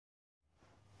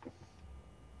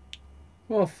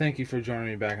Well, thank you for joining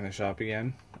me back in the shop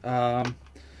again.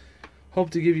 Hope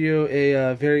to give you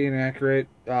a very inaccurate,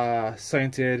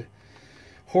 sciented,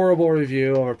 horrible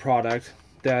review of a product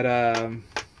that,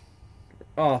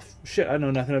 oh, shit, I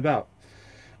know nothing about.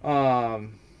 The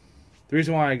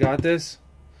reason why I got this,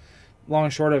 long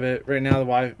and short of it, right now,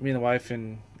 me and the wife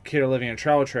and kid are living in a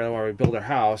travel trailer while we build our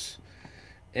house,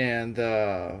 and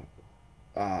the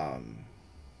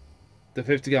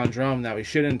 50-gallon drum that we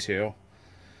shit into,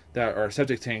 that our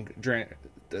septic tank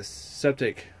the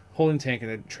septic holding tank in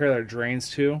the trailer drains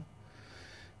to,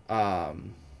 that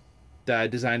I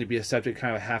designed to be a septic,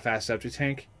 kind of a half-assed septic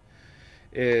tank,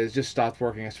 is just stopped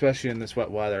working, especially in this wet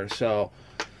weather. So,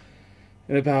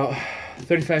 and about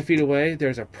 35 feet away,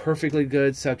 there's a perfectly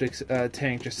good septic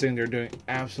tank just sitting there doing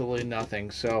absolutely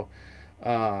nothing. So,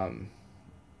 I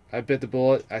bit the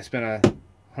bullet. I spent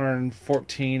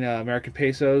 114 American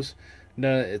pesos.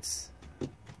 It's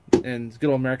in good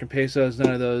old American pesos,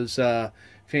 none of those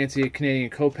fancy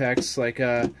Canadian kopecks like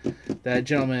that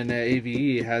gentleman at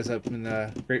AVE has up in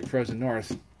the Great Frozen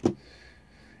North.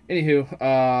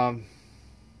 Anywho,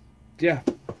 yeah,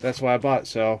 that's why I bought it.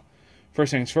 So,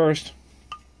 first things first.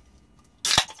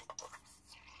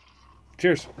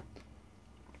 Cheers.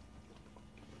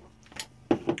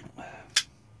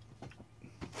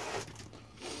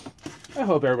 I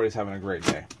hope everybody's having a great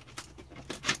day.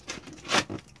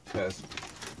 Because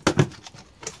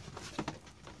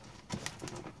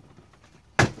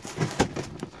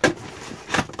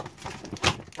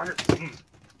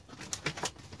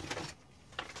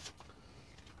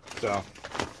so,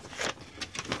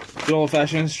 good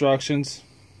old-fashioned instructions.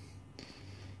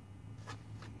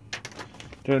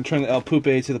 Turn the El Pupe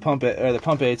to the pump A, or the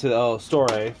pump A to the El Store,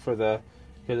 for the,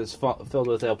 because it's filled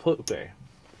with El Pupe.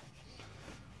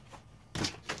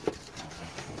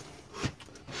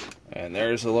 And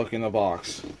there's the look in the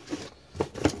box.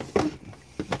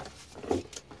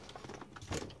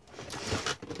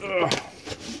 Ugh.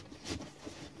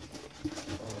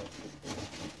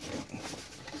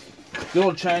 Good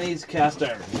old Chinese cast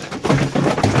iron.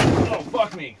 Oh,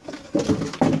 fuck me.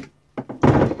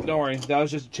 Don't worry, that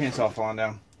was just a chainsaw falling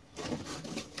down.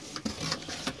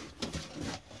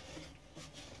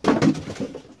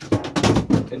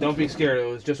 And don't be scared, it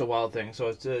was just a wild thing, so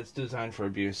it's designed for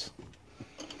abuse.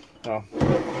 Oh.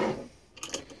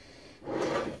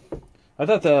 I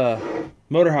thought the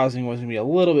motor housing was going to be a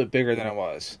little bit bigger than it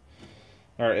was.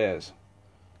 Or is.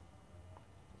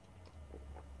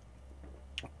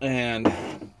 And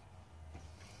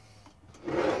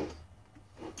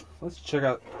let's check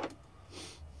out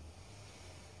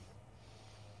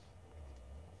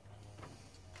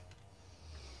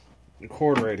the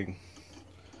cord rating.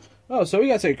 Oh, so we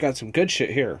got some good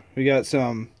shit here. We got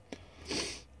some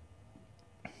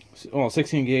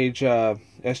 16 gauge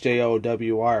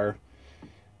SJOW wire,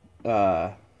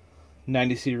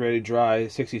 90C rated dry,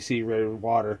 60C rated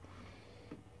water.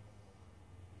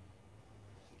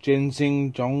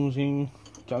 Zhongzheng.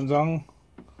 I'm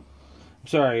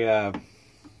sorry,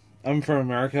 I'm from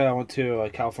America. I went to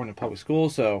California public school,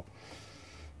 so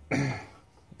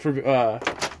for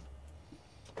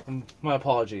my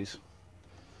apologies.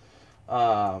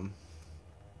 That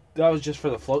was just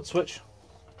for the float switch.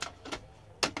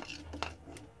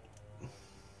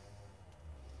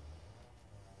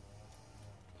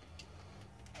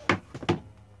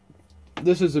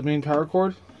 This is the main power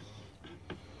cord.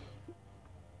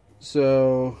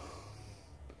 So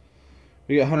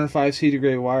we got 105C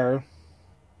grade wire,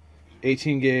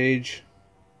 18 gauge,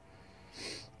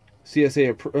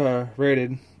 CSA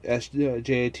rated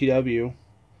SJTW.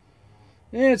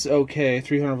 It's okay,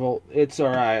 300 volt. It's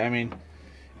alright. I mean,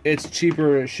 it's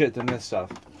cheaper as shit than this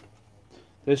stuff.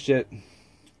 This shit.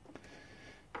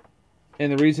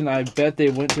 And the reason I bet they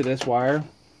went to this wire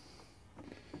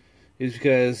is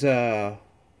because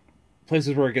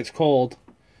places where it gets cold,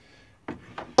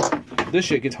 this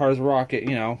shit gets hard as a rock, you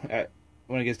know,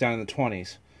 when it gets down in the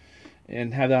 20s.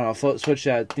 And have that on a float switch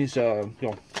that needs to, you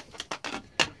know,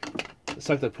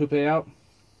 suck the poop out.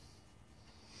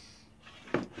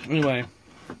 Anyway,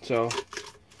 so,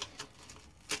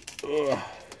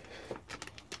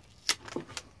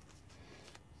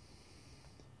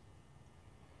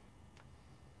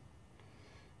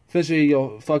 essentially,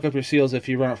 you'll fuck up your seals if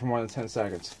you run it for more than 10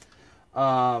 seconds.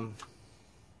 What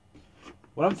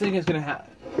I'm thinking is going to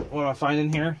happen, what I find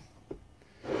in here,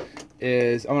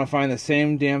 is I'm going to find the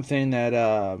same damn thing that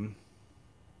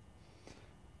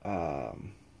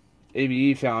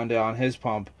ABE found on his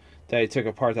pump that he took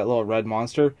apart, that little red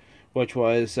monster, which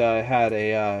was had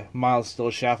a mild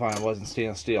steel shaft on it, wasn't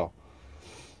stainless steel.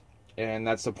 And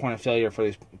that's the point of failure for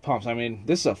these pumps. I mean,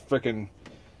 this is a freaking,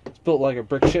 it's built like a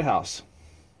brick shit house.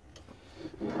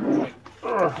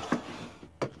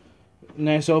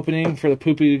 Nice opening for the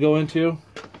poopy to go into.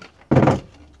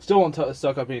 Still won't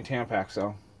suck up any Tampax,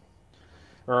 so.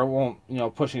 Or it won't, you know,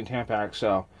 push any Tampax,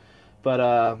 so. But,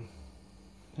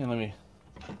 and let me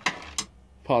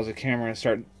pause the camera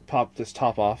and pop this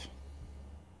top off.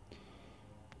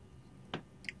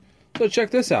 So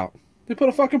check this out. They put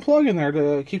a fucking plug in there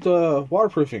to keep the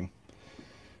waterproofing.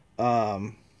 I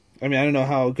mean, I don't know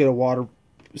how good a water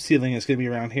sealing is going to be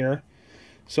around here.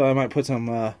 So I might put some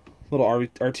little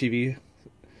RTV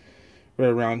right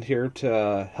around here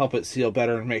to help it seal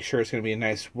better and make sure it's going to be a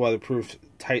nice weatherproof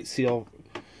tight seal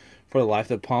for the life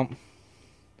of the pump.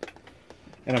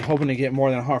 And I'm hoping to get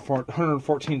more than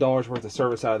 $114 worth of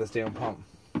service out of this damn pump.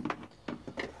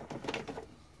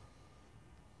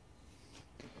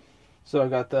 So I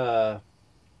got the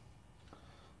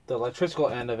electrical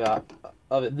end the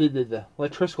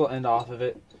electrical end off of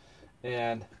it,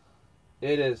 and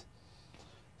it is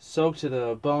soaked to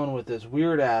the bone with this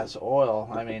weird ass oil.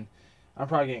 I mean, I'm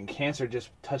probably getting cancer just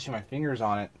touching my fingers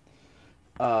on it.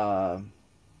 You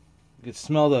can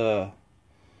smell the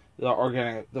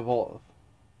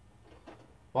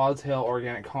volatile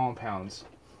organic compounds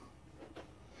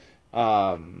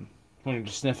when you're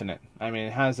just sniffing it. I mean,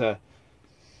 it has that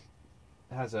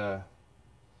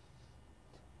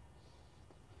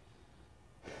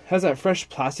fresh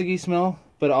plasticky smell,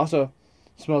 but it also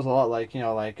smells a lot like, you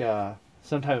know, like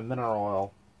some type of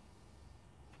mineral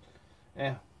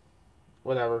oil.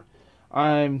 Whatever.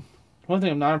 One thing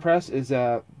I'm not impressed is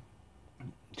that,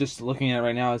 just looking at it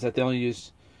right now, is that they only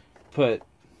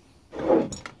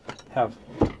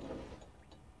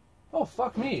oh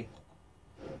fuck me,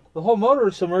 the whole motor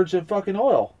is submerged in fucking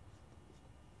oil.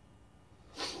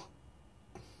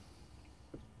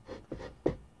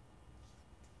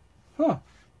 Huh.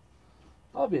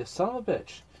 I'll be a son of a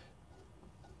bitch.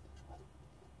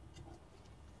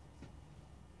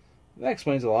 That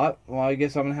explains a lot. Well, I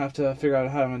guess I'm going to have to figure out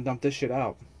how I'm going to dump this shit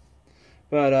out.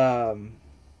 But,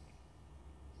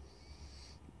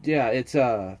 yeah, it's,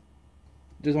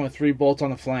 there's only 3 bolts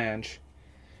on the flange.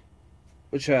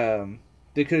 Which, they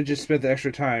could have just spent the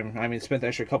extra time. I mean, spent the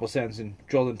extra couple cents and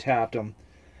drilled and tapped them.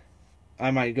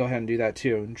 I might go ahead and do that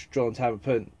too. And drill and tap and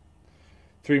put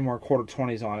 3 more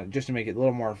quarter-20s on it, just to make it a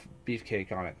little more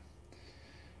beefcake on it.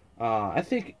 I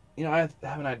think, you know, I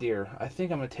have an idea. I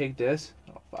think I'm going to take this,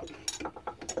 oh fuck,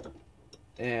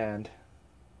 and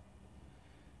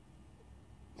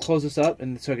close this up,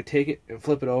 and so I can take it and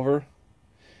flip it over,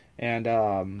 and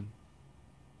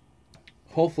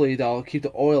hopefully that'll keep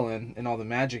the oil in and all the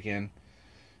magic in,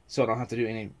 so I don't have to do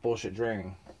any bullshit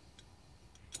draining.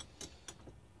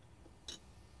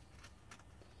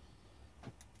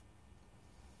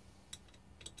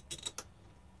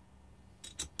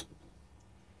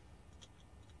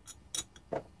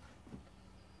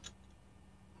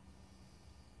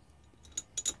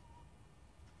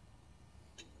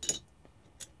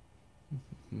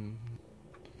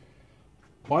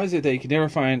 Why is it that you can never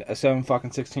find a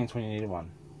 7/16 when you need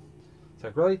one? It's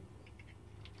like, really?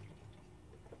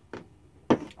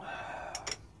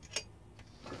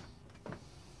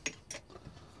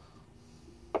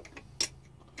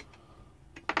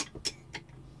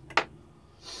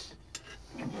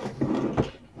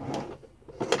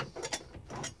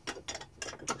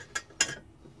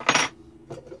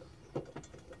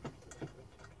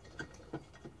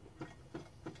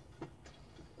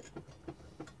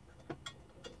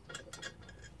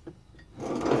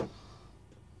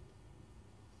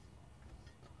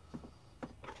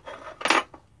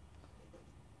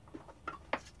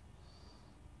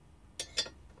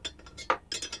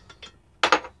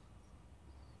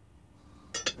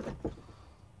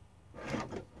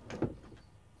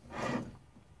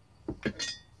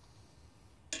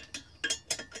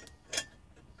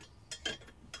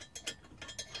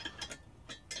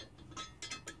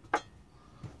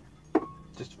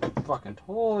 Just fucking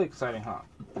totally exciting, huh?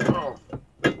 Oh.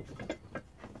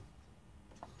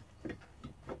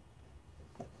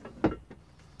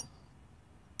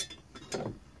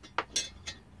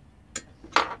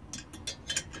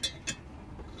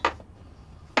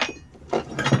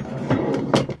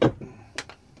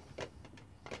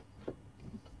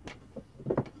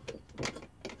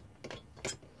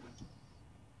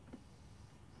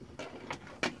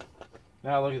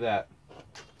 Now look at that.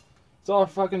 It's all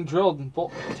fucking drilled and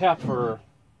tapped for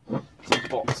 6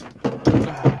 bolts.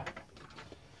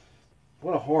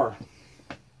 What a whore.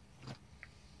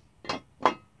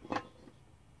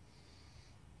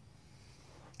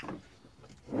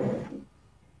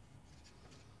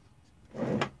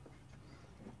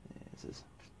 This is...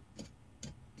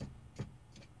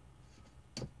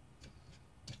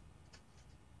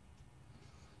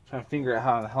 trying to figure out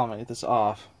how the hell I'm gonna get this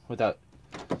off without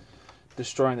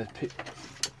destroying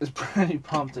this brand new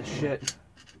pump to shit.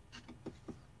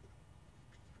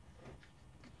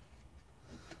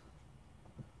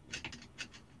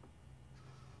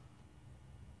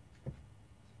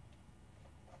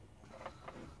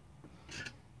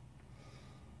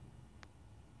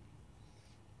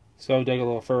 So dig a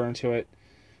little further into it.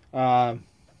 Has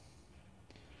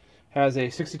a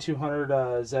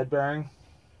 6200 Z bearing.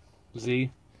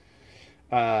 Z.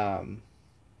 I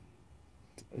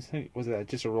think, was that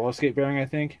just a roller skate bearing, I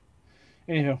think?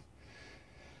 Anywho,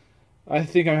 I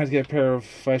think I'm going to have to get a pair of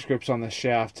vice grips on the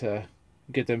shaft to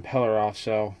get the impeller off,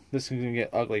 so this is going to get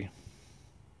ugly.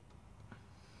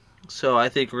 So I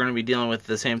think we're going to be dealing with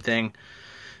the same thing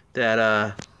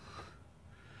that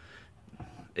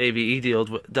AVE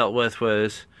dealt with,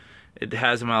 was it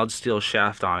has a mild steel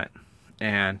shaft on it.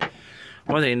 And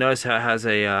one thing you notice, how it has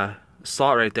a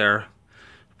slot right there,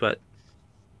 but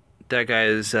that guy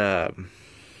is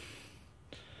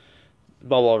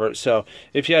bubble over it. So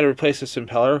if you had to replace this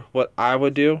impeller, what I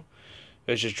would do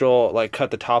is just drill, like,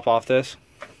 cut the top off this,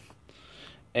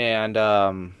 and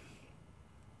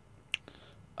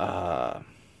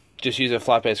just use a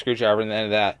flat bed screwdriver in the end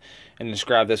of that, and just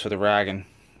grab this with a rag and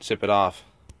zip it off.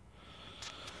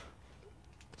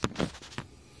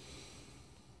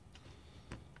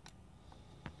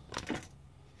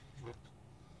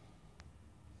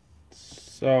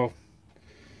 So,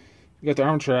 we got the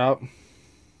armature out.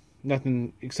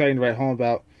 Nothing exciting to write home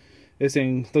about. This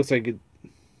thing looks like it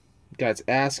got its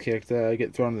ass kicked,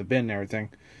 get thrown in the bin and everything.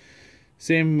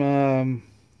 Same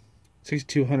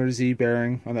 6200Z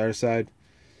bearing on the other side.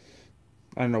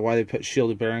 I don't know why they put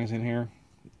shielded bearings in here.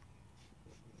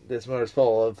 This motor's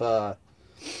full of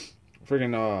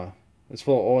friggin' it's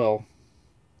full of oil.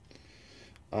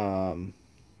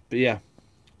 But yeah,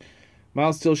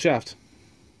 mild steel shaft.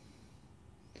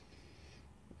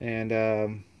 And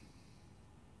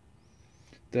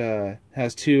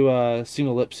has two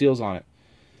single lip seals on it.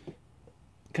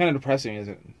 Kind of depressing,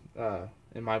 isn't it?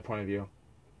 In my point of view.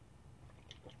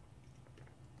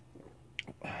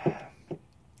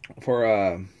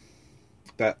 For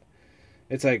that,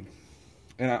 it's like,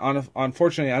 and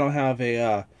unfortunately, I don't have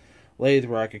a lathe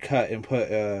where I could cut and put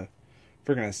a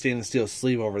freaking stainless steel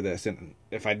sleeve over this. And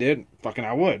if I did, fucking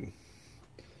I would.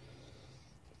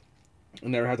 I'll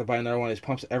never have to buy another one of these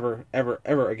pumps ever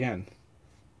again.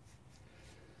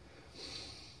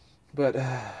 But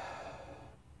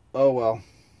oh well.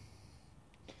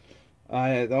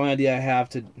 The only idea I have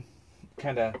to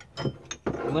kind of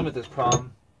limit this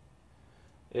problem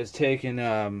is take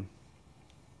and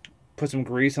put some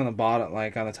grease on the bottom,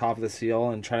 like on the top of the seal,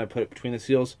 and try to put it between the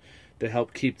seals to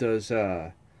help keep those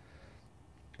two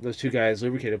guys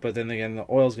lubricated. But then again, the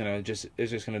oil's just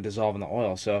gonna dissolve in the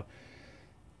oil. So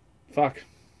fuck.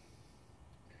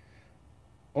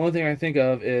 Only thing I think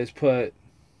of is fill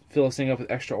this thing up with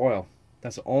extra oil.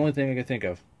 That's the only thing I can think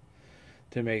of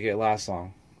to make it last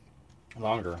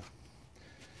longer.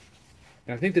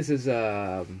 And I think this is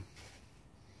I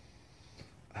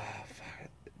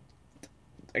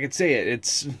could say it.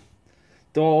 It's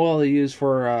the oil they use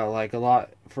for like a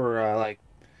lot for like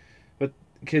what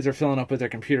kids are filling up with their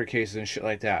computer cases and shit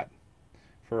like that,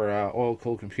 for oil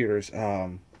cooled computers.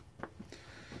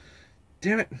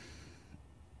 Damn it!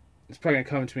 It's probably gonna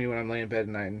come to me when I'm laying in bed at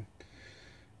night, and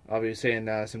I'll be saying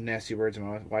some nasty words, and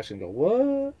my wife's gonna go,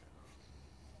 "What?"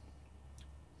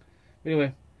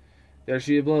 Anyway, there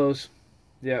she blows.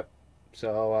 Yep.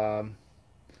 So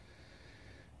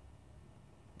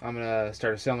I'm gonna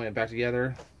start assembling it back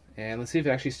together, and let's see if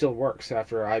it actually still works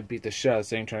after I beat the shit out of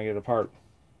this thing trying to get it apart.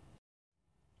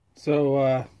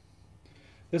 So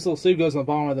this little sleeve goes on the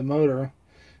bottom of the motor,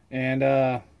 and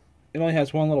it only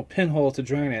has one little pinhole to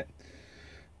drain it.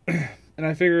 And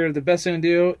I figured the best thing to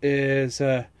do is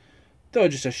throw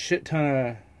just a shit ton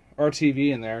of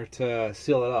RTV in there to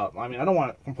seal it up. I mean, I don't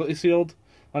want it completely sealed.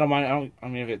 I don't mind. I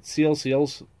mean, if it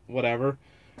seals, whatever.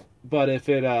 But if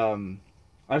it, I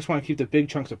just want to keep the big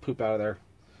chunks of poop out of there.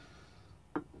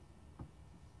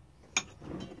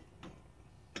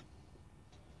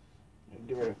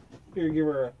 Give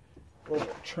her a little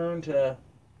turn to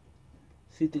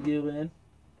seat the goo in.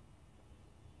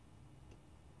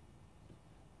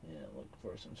 Yeah, look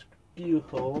for some skew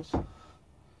holes.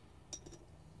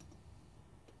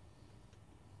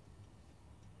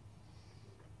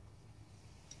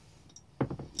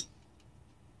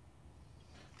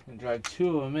 And drive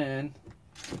two of them in.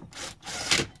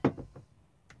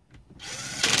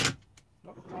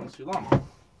 Oh, that one's too long.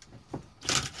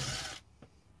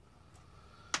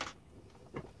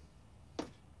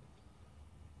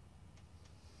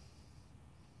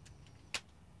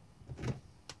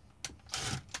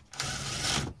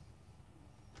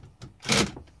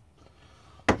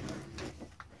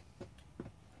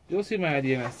 You'll see my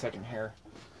idea in a second here.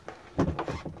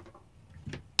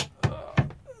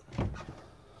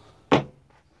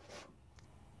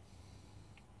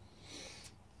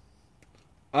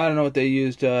 I don't know what they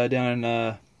used down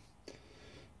in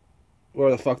where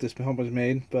the fuck this pump was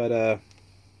made, but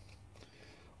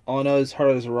all I know is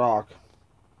hard as a rock.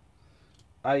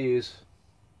 I use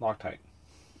Loctite.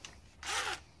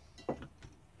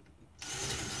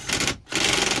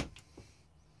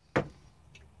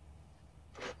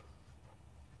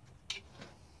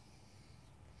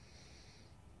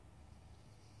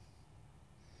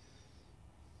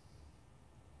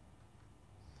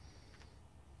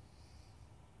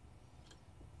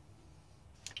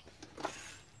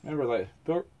 Remember, like,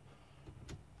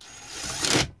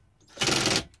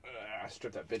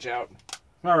 strip that bitch out.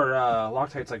 Remember,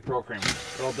 Loctite's like Pearl Cream.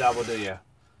 Little dab will do ya.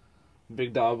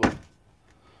 Big dab will.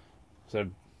 So,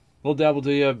 little dab will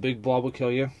do ya. Big blob will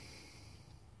kill you.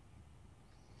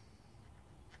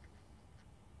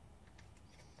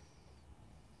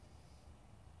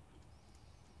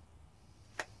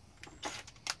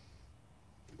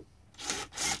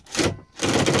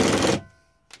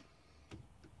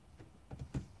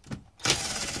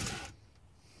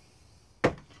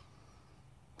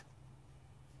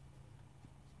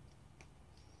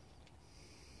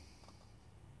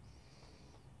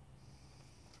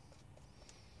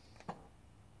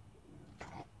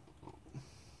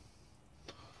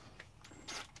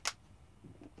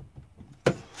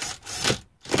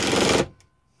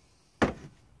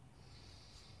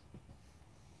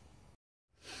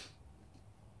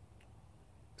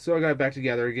 So I got it back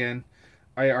together again.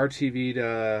 I RTV'd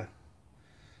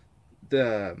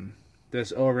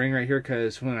this O-ring right here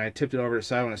because when I tipped it over to the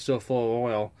side when it's still full of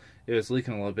oil, it was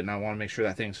leaking a little bit, and I want to make sure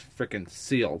that thing's freaking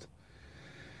sealed.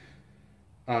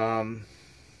 RTV'd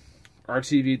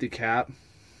the cap,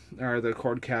 or the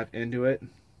cord cap into it.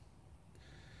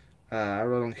 I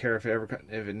really don't care if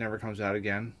it never comes out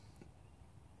again,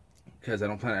 because I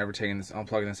don't plan on ever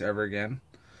unplugging this ever again.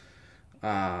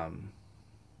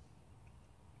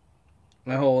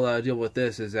 My whole deal with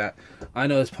this is that I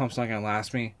know this pump's not going to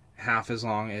last me half as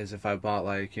long as if I bought,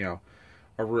 like, you know,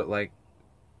 a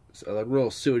real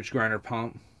sewage grinder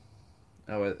pump,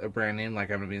 a brand name,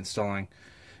 like I'm going to be installing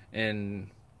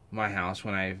in my house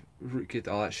when I get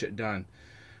all that shit done.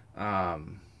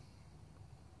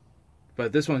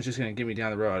 But this one's just going to get me down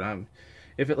the road.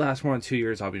 If it lasts more than 2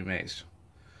 years, I'll be amazed.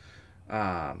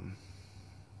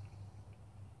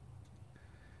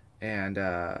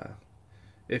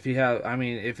 If you have, I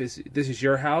mean, if this is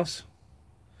your house,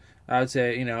 I would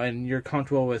say, you know, and you're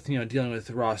comfortable with, you know, dealing with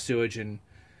raw sewage and,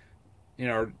 you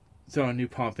know, throwing a new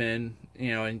pump in,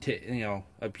 you know, and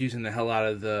abusing the hell out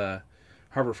of the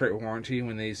Harbor Freight warranty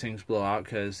when these things blow out,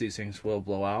 because these things will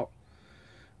blow out.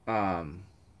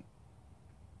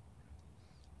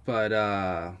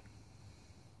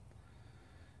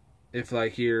 If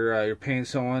like you're paying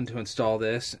someone to install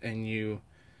this and you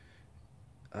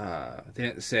they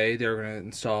didn't say they were going to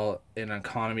install an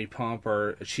economy pump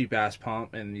or a cheap ass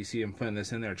pump, and you see them putting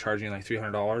this in there charging like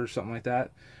 $300 or something like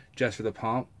that just for the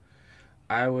pump,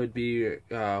 I would be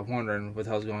wondering what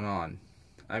the hell's going on.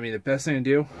 I mean, the best thing to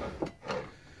do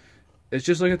is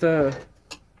just look at the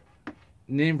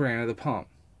name brand of the pump,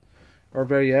 or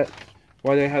better yet,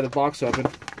 while they have the box open,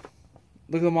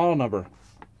 look at the model number,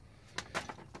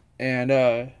 and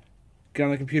get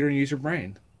on the computer and use your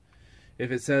brain.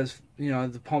 If it says, you know,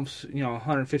 the pump's, you know,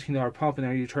 $115 pump, and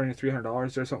there you're charging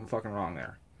 $300, there's something fucking wrong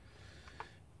there.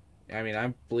 I mean,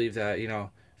 I believe that, you know,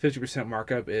 50%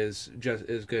 markup is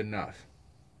good enough.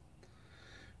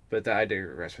 But I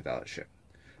digress with all that shit.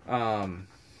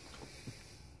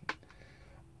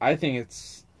 I think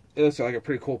it looks like a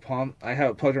pretty cool pump. I have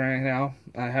it plugged in right now.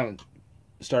 I haven't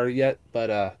started yet,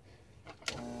 but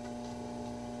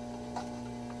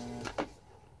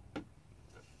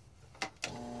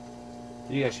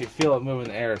you actually feel it move in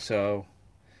the air, so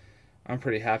I'm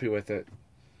pretty happy with it.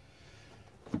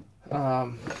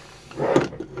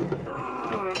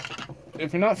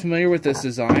 If you're not familiar with this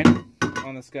design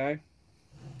on this guy,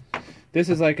 this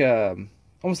is like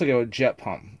almost like a jet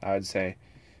pump, I would say.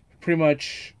 Pretty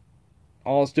much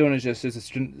all it's doing is a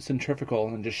centrifugal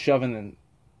and just shoving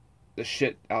the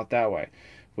shit out that way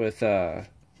with you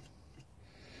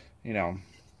know,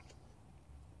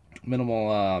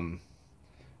 minimal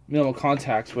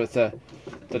contacts with the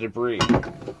debris,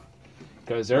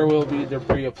 because there will be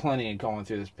debris aplenty going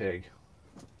through this pig.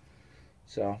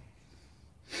 So,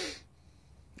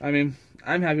 I mean,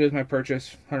 I'm happy with my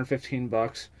purchase.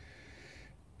 $115.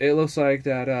 It looks like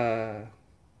that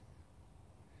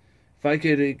if I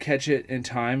could catch it in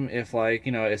time, if, like,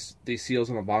 you know, these seals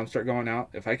on the bottom start going out,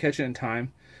 if I catch it in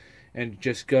time and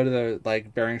just go to the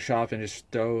bearing shop and just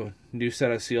throw a new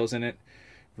set of seals in it,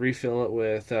 refill it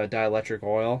with dielectric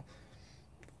oil,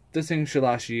 this thing should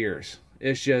last years.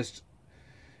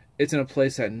 It's in a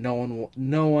place that no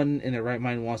one in their right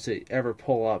mind wants to ever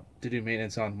pull up to do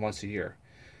maintenance on once a year.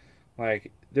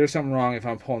 Like, there's something wrong if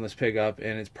I'm pulling this pig up,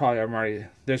 and there's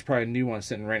probably a new one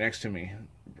sitting right next to me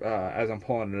as I'm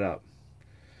pulling it up,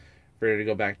 ready to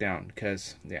go back down.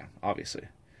 Because, yeah, obviously.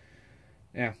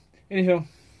 Yeah. Anywho,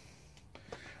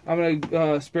 I'm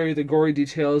gonna spare you the gory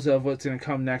details of what's gonna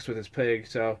come next with this pig.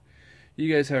 So,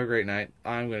 you guys have a great night.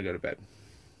 I'm gonna go to bed.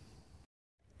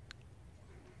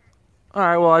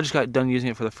 Alright, well, I just got done using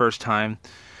it for the first time.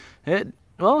 It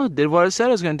did what it said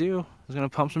it was going to do. It was going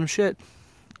to pump some shit.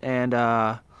 And,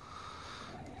 yeah,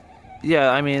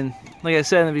 I mean, like I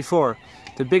said before,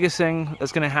 the biggest thing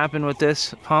that's going to happen with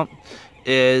this pump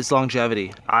is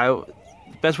longevity. The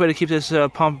best way to keep this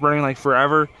pump running, like,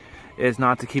 forever is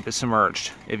not to keep it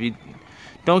submerged. If you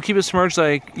don't keep it submerged,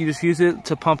 like, you just use it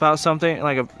to pump out something,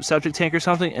 like a septic tank or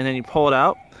something, and then you pull it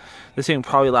out, this thing will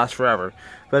probably last forever.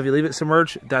 But if you leave it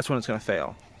submerged, that's when it's going to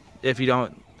fail. If you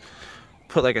don't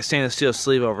put like a stainless steel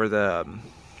sleeve over the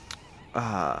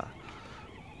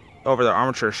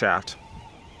armature shaft.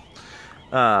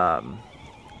 And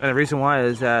the reason why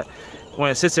is that when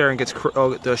it sits there and gets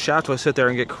the shaft will sit there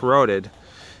and get corroded,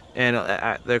 and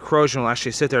the corrosion will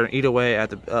actually sit there and eat away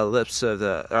at the lips of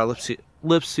the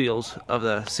lip seals of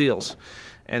the seals,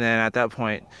 and then at that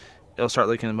point it'll start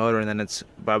leaking the motor, and then it's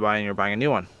bye-bye and you're buying a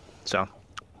new one. So,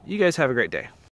 you guys have a great day.